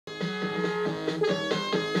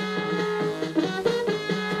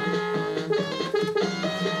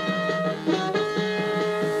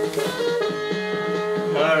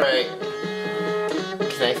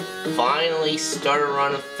finally start a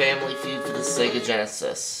run of Family Feud for the Sega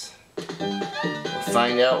Genesis? We'll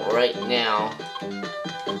find out right now.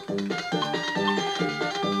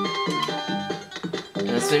 And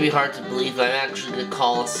it's maybe hard to believe, but I'm actually going to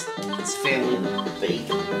call this family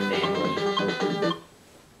Bacon Family.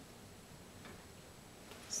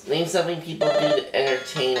 So name something people do to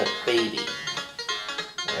entertain a baby.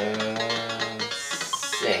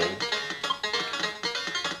 Sing.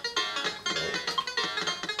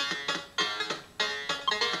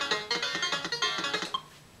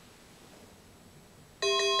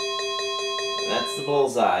 That's the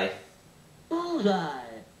bullseye. Bullseye.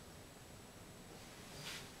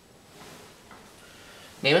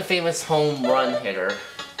 Name a famous home run hitter.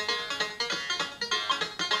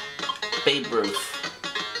 Babe Ruth.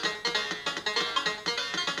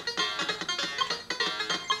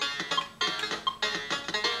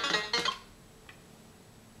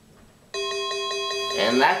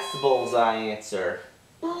 And that's the bullseye answer.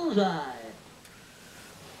 Bullseye.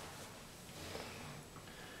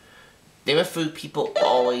 Name a food people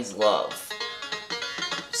always love.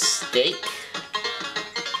 Steak.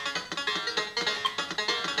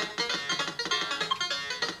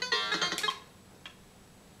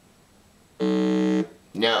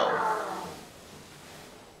 No.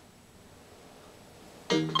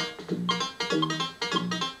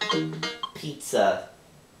 Pizza.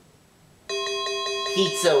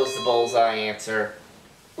 Pizza was the bullseye answer.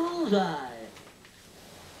 Bullseye.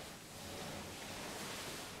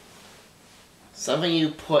 Something you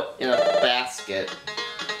put in a basket.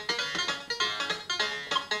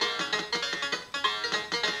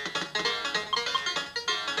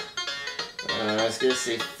 I was gonna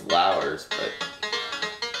say flowers, but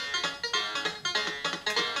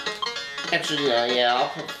actually, no, yeah,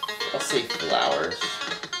 I'll say flowers.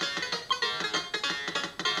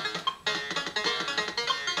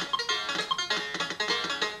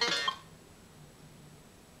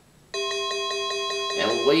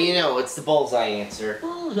 And what do you know? It's the bullseye answer.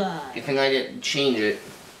 Bullseye. Good thing I didn't change it,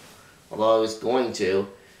 although I was going to.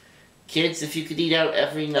 Kids, if you could eat out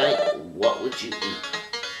every night, what would you eat?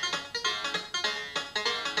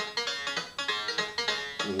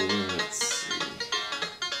 Let's see.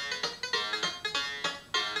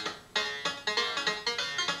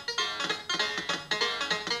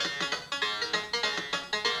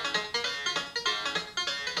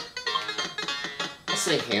 I'll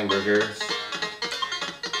say hamburgers.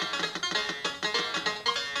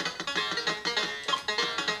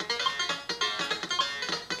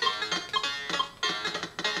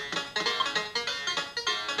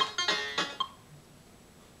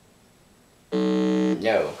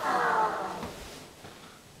 No.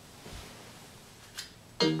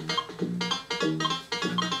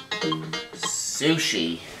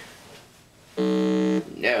 Sushi.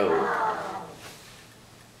 No.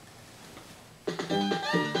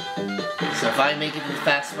 So if I make it to the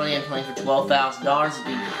fast money, I'm playing for $12,000.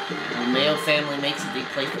 If the Mayo family makes it, they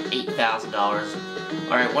play for $8,000.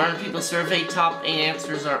 Alright, 100 people surveyed, top 8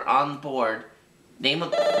 answers are on the board. Name a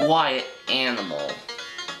quiet animal.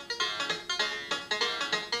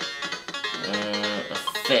 A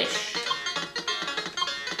fish.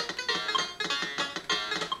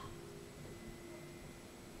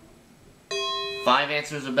 Five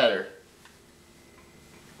answers or better.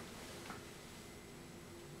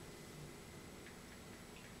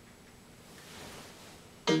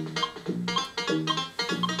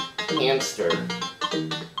 Hamster.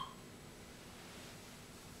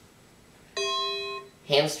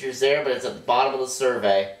 Hamster's there, but it's at the bottom of the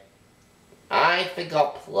survey. I think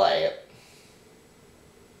I'll play it.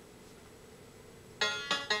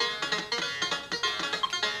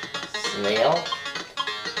 Snail.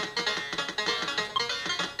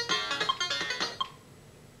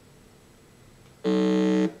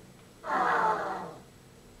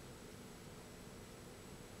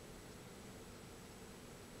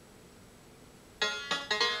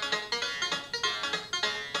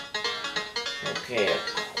 Okay, a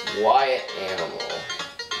quiet animal.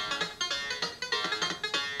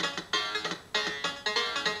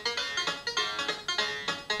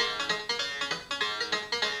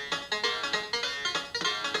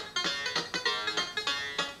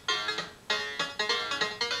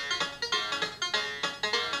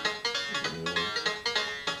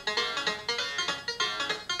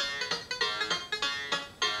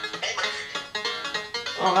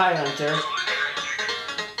 Oh, hi, Hunter.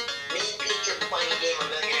 Me and Pete are playing a game of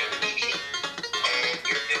Millionaire the DVD, and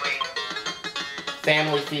you're doing...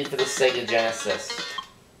 Family Feud for the Sega Genesis.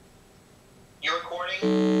 You're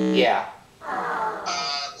recording? Yeah.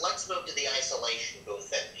 Let's move to the isolation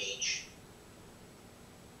booth then, Peach.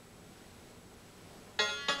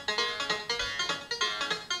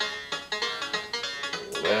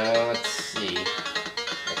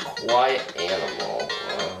 quiet animal.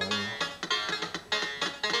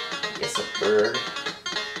 I guess a bird.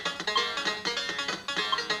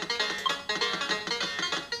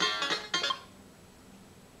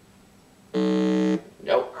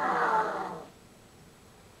 Nope.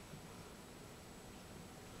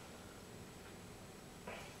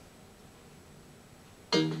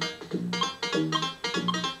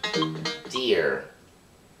 Deer.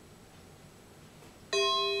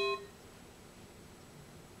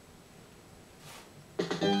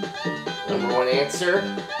 Number one answer.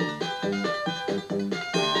 A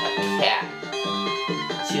cat.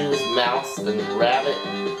 Two is mouse, then rabbit,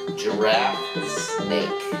 giraffe, snake.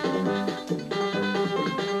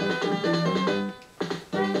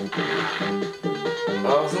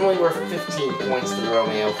 Well, it's only worth 15 points to the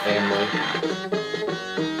Romeo family.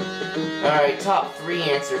 Alright, top three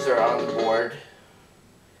answers are on the board.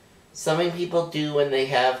 Something people do when they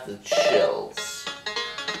have the chills.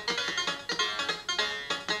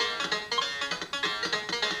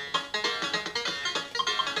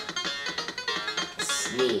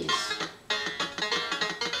 Sneeze.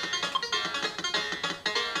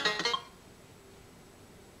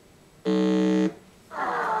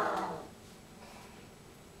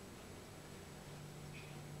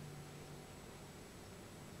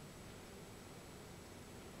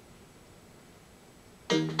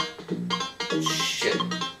 Shit.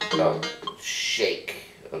 Oh, shake.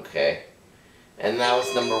 Okay. And that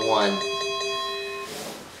was number one.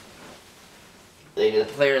 They get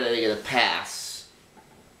a player, they get a pass.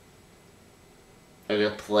 They're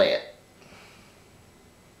gonna play it.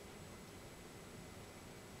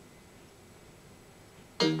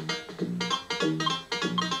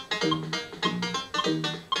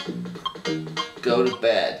 Go to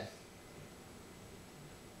bed.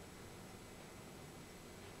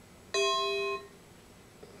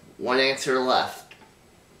 One answer left.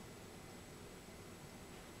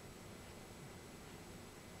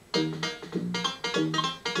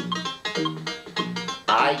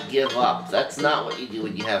 I give up. That's not what you do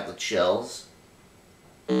when you have the chills.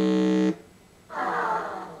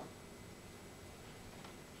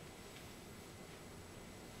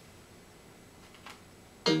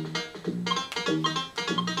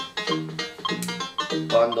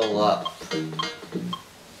 Bundle up.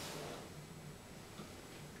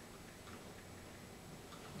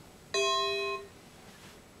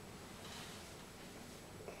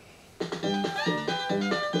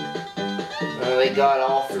 They got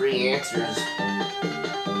all three answers.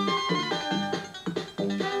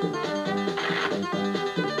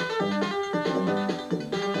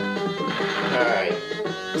 Alright.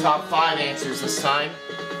 Top five answers this time.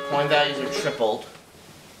 Point values are tripled.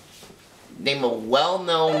 Name a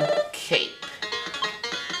well-known cape.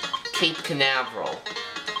 Cape Canaveral.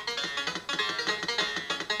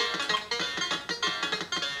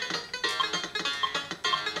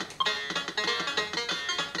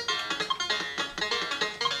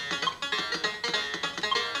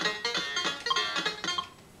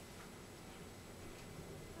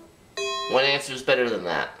 One answer is better than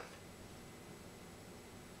that.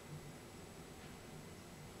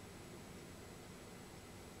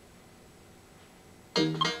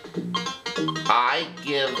 I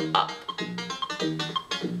give up.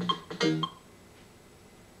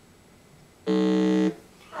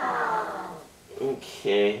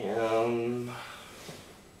 Okay, I'm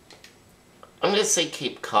gonna say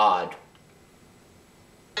Cape Cod.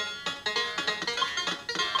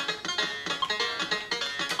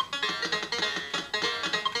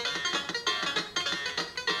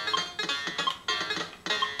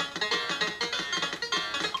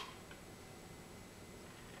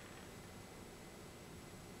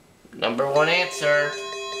 Number one answer.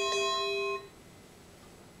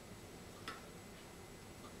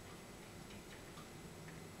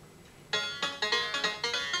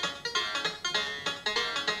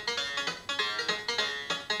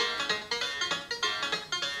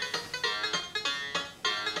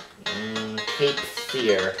 Cape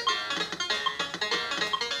Fear.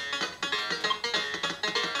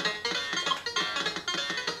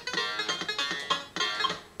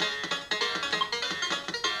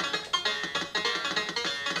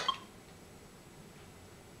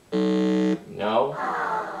 No?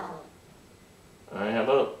 Alright, how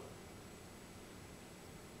about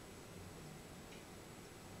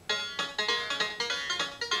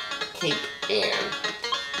Cape Ann?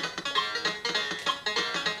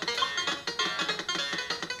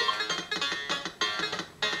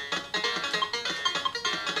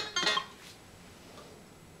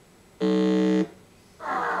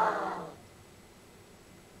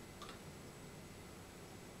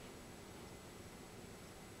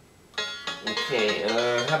 Okay,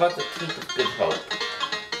 how about the Cape of Good Hope?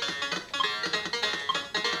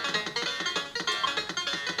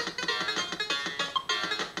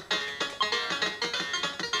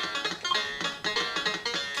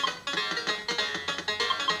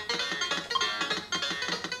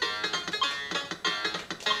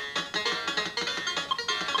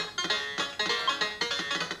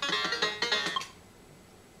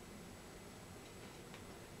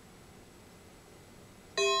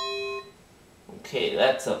 Okay,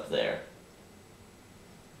 that's up there.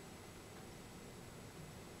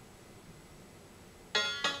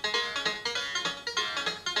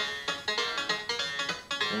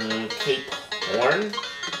 Cape Horn?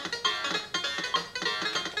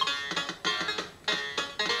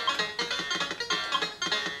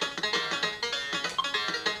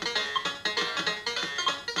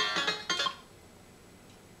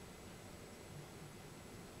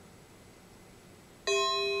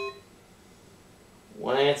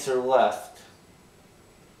 One answer left.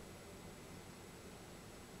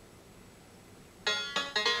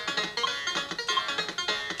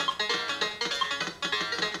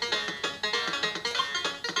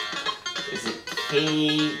 Is it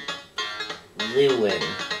Cape Lewin?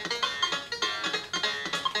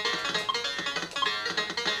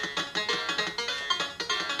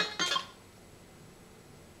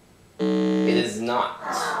 It is not.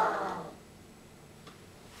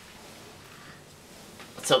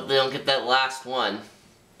 Let's hope they don't get that last one.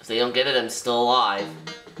 If they don't get it, I'm still alive.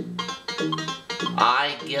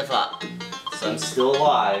 I give up. So I'm still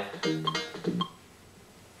alive.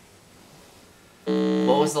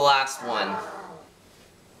 What was the last one?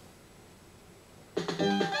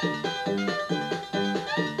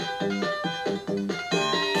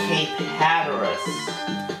 Cape Hatteras.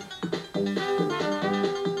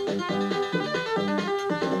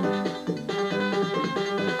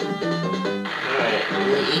 Alright,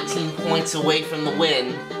 only 18 points away from the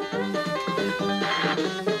win.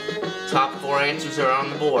 Top 4 answers are on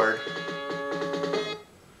the board.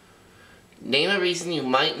 Name a reason you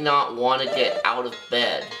might not want to get out of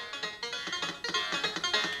bed.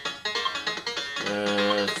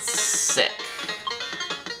 Sick.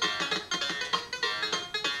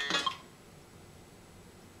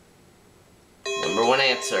 Number 1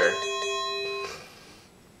 answer.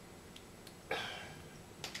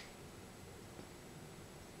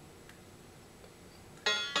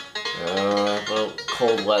 About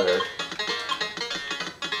cold weather.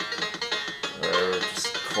 Or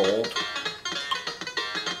just cold.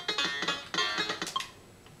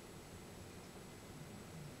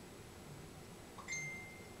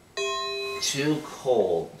 Too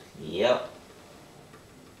cold. Yep.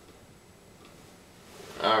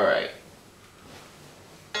 Alright.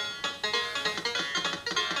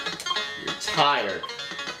 You're tired.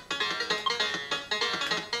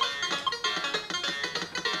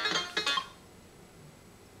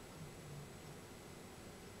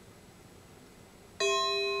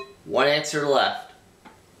 One answer left.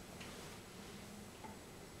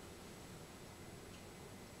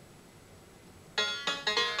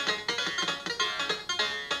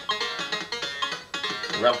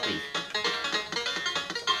 Grumpy.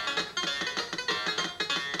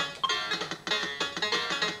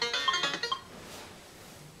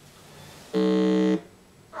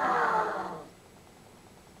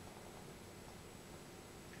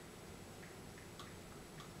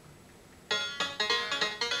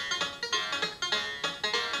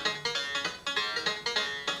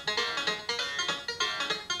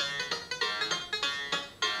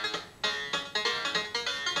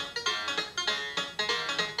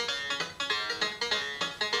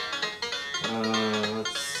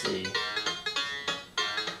 Let's see.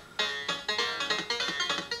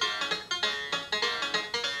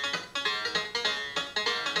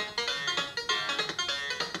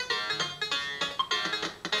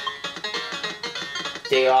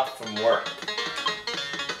 Day off from work.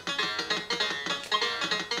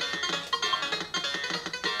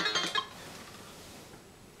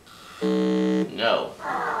 No.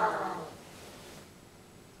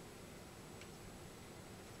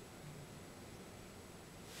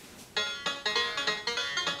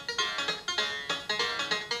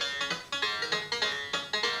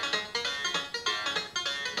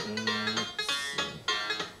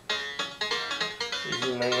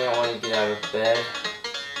 You may not want to get out of bed.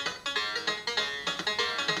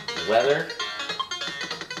 Weather.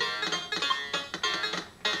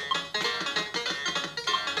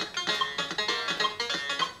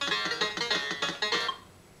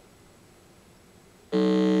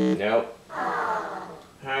 Nope.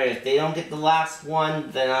 Alright, if they don't get the last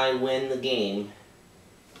one, then I win the game.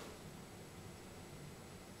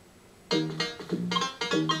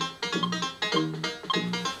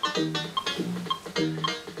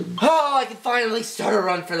 finally start a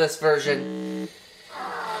run for this version.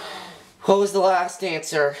 What was the last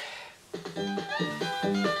answer?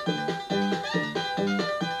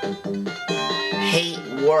 Hate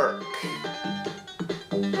work.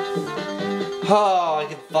 Oh, I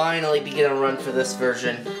can finally begin a run for this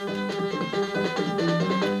version.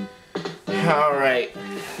 Alright.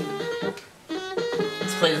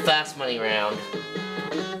 Let's play the fast money round.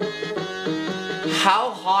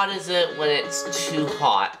 How hot is it when it's too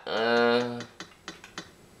hot?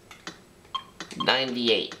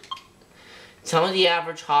 98. Tell me the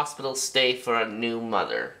average hospital stay for a new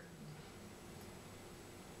mother.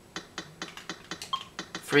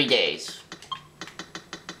 3 days.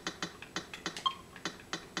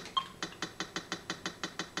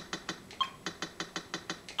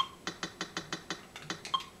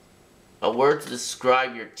 A word to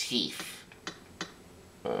describe your teeth.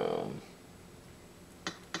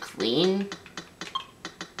 Clean?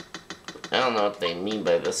 I don't know what they mean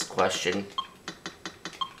by this question.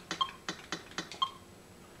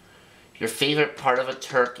 Your favorite part of a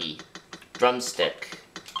turkey? Drumstick.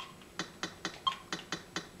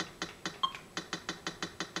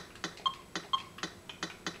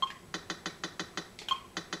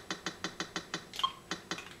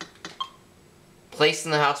 Place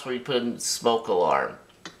in the house where you put a smoke alarm.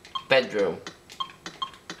 Bedroom.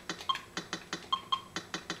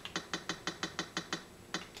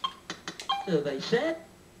 Survey set.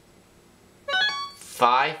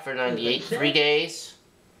 5 for 98. 3 days.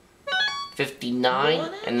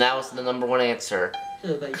 59. And that was the number one answer.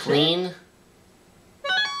 Survey Clean.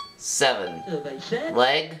 7. Survey set.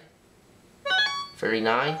 Leg.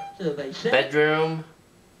 39. Survey set. Bedroom.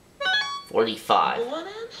 45. Number one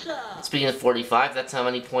answer. Speaking of 45, that's how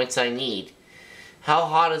many points I need. How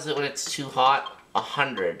hot is it when it's too hot?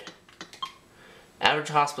 100. Average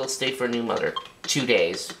hospital stay for a new mother? 2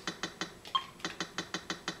 days.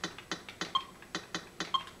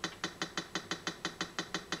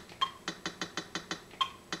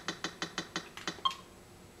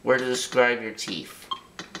 Where to describe your teeth?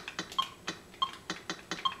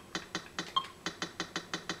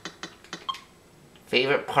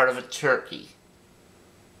 Favorite part of a turkey?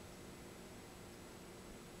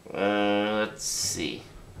 Let's see.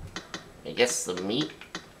 I guess the meat?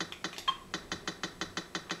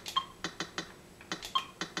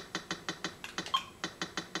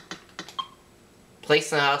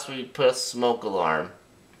 Place in the house where you put a smoke alarm.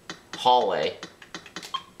 Hallway.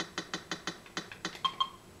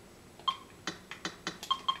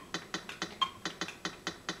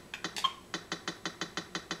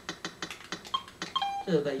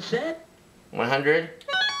 Survey set.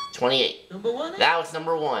 128. Number one. That was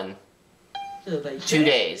number 1. Survey set. 2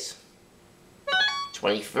 days.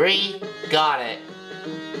 23. Got it.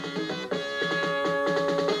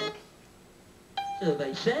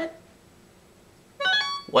 Survey set.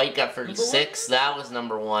 White got 36. That was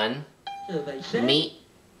number 1. Survey set. Meat.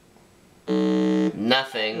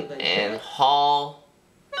 Nothing. And Hall.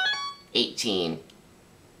 18.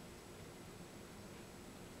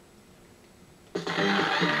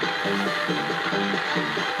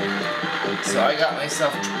 So I got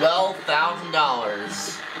myself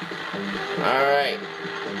 $12,000. Alright.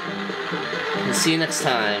 We'll see you next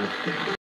time.